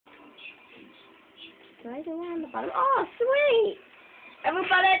Right around the bottom. Oh, sweet!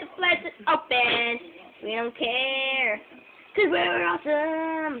 Everybody at the place is open. We don't care. Cause we're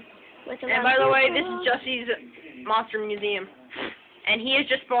awesome. And by the way, this is Jesse's Monster Museum. And he has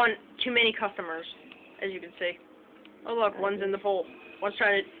just spawned too many customers, as you can see. Oh look, one's in the pool. One's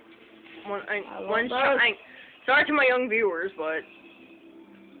trying to... One's trying... Sorry to my young viewers, but...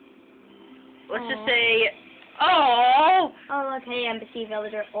 Let's just say... Oh! Oh, look, hey, embassy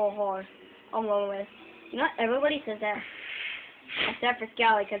villager. Oh, hard. I'm going with. You know what? Everybody says that. Except for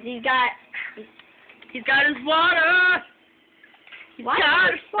Skelly, because he's got his water! Why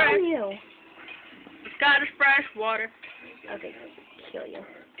did he spawn you? He's got his fresh water. Okay, kill you.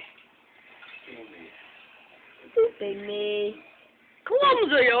 Stupid me.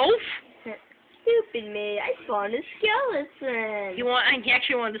 Clumsy elf! Stupid me. I spawned a skeleton. He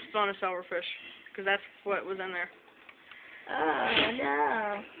actually wanted to spawn a silverfish, because that's what was in there. Oh,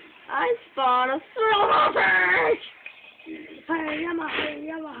 no. I spawned a silverfish! Hey, yama,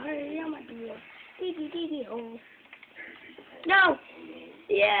 oh. No!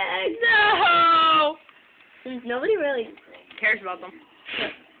 Yes! No! Since nobody really cares about them.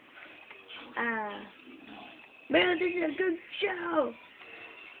 Man, this is a good show!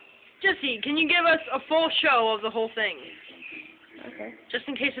 Jesse, can you give us a full show of the whole thing? Okay. Just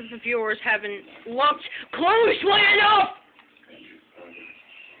in case if the viewers haven't looked closely enough!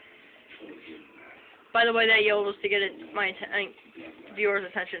 By the way, that yell was to get my viewers'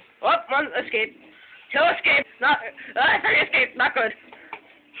 attention. Oh, one escape. Two escape. Three escape. Not good.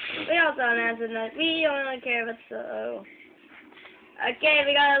 We also don't answer that. We don't really care about the... Okay,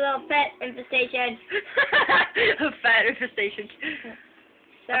 we got a little pet infestation. A fat infestation.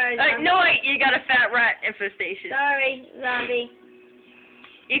 Sorry, no, wait, you got a fat rat infestation. Sorry, zombie.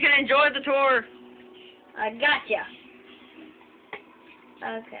 You can enjoy the tour. I gotcha.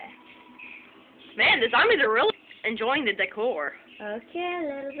 Okay. Man, the zombies are really enjoying the decor. Okay,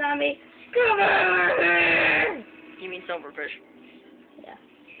 little zombie. Come here! You mean silverfish? Yeah.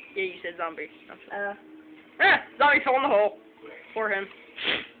 Yeah, you said zombie. Zombie fell in the hole. For him.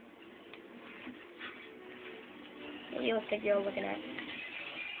 What do you think you're looking at?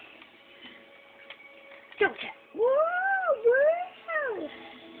 Double tap. Woo! Woo!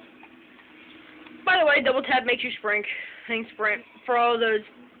 By the way, double tap makes you sprint. For all those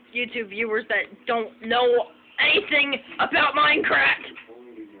YouTube viewers that don't know anything about Minecraft.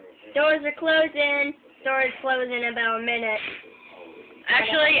 Doors are closing. Doors close in about a minute.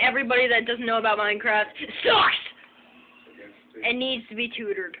 Actually, everybody that doesn't know about Minecraft sucks! And needs to be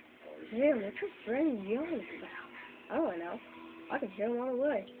tutored. Yeah, what's your friend yelling about? I don't know. I can hear one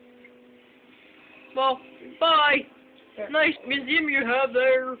away. Well, bye! Nice museum you have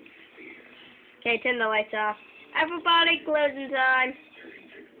there. Okay, turn the lights off. Everybody, closing time.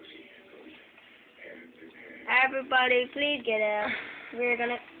 Everybody, please get out. We're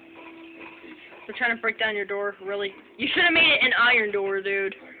trying to break down your door, really. You should have made it an iron door,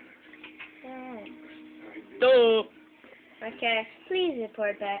 dude. Duh. Okay, please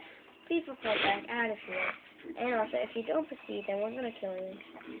report back. Please report back out of here. And also, if you don't proceed, then we're gonna kill you.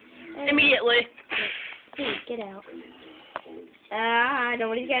 Immediately. Please, get out.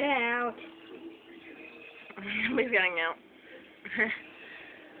 Nobody's getting out. Nobody's getting out.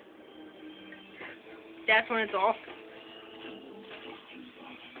 That's when it's off.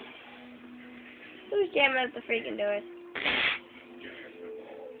 Who's jamming up the freaking doors?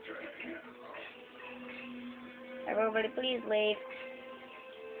 Everybody, please leave.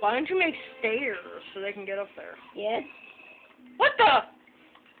 Why don't you make stairs so they can get up there? Yes. What the?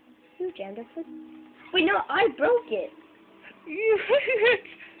 You jammed up the... Wait, no, I broke it. You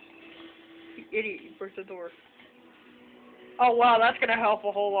idiot, you broke the door. Oh, wow, that's going to help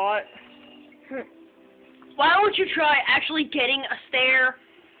a whole lot. Why don't you try actually getting a stair?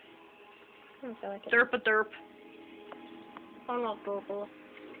 I don't feel like it. Derp a derp. I love purple.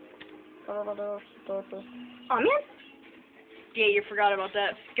 Oh, man. Yeah, you forgot about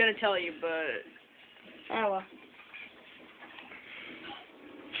that. Gonna tell you, but... Oh, well.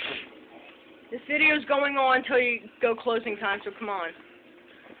 This video's going on until you go closing time, so come on.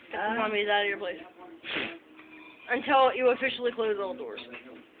 Get the zombies out of your place. Until you officially close all doors.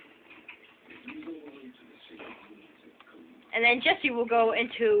 And then Jesse will go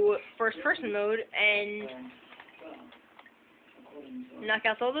into first-person mode and knock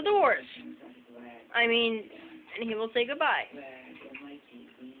out all the doors. I mean, and he will say goodbye.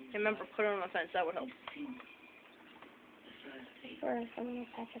 Remember, put it on the fence. That would help.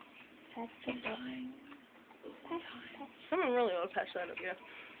 Someone really will patch that up, yeah.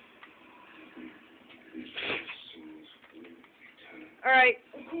 Alright.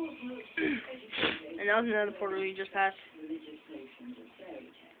 And that was another portal you just passed.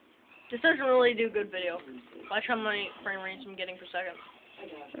 This doesn't really do good video. Watch how many frame rates I'm getting per second.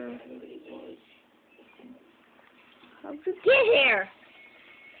 How'd you get here?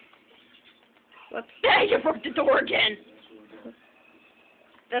 Whoops. You broke the door again.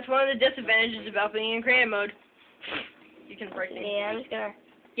 That's one of the disadvantages about being in creative mode. You can break things. Yeah, I'm just gonna...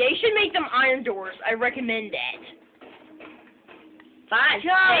 Yeah, you should make them iron doors. I recommend that. Fine.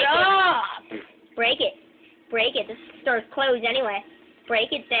 Shut up! Break it. Break it. This store's closed anyway.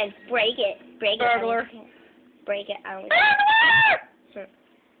 Break it then. Break it. Break it. Burglar. Break it. I don't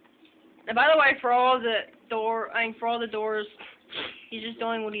And by the way, for all the doors, he's just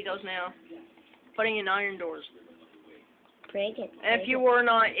doing what he does now, putting in iron doors. Break it. And if you were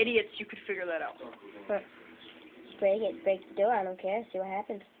not idiots, you could figure that out. Break it. Break the door. I don't care. See what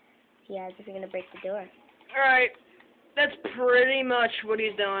happens. Yeah, if you're gonna break the door. Alright, that's pretty much what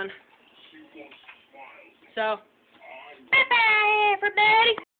he's doing. So,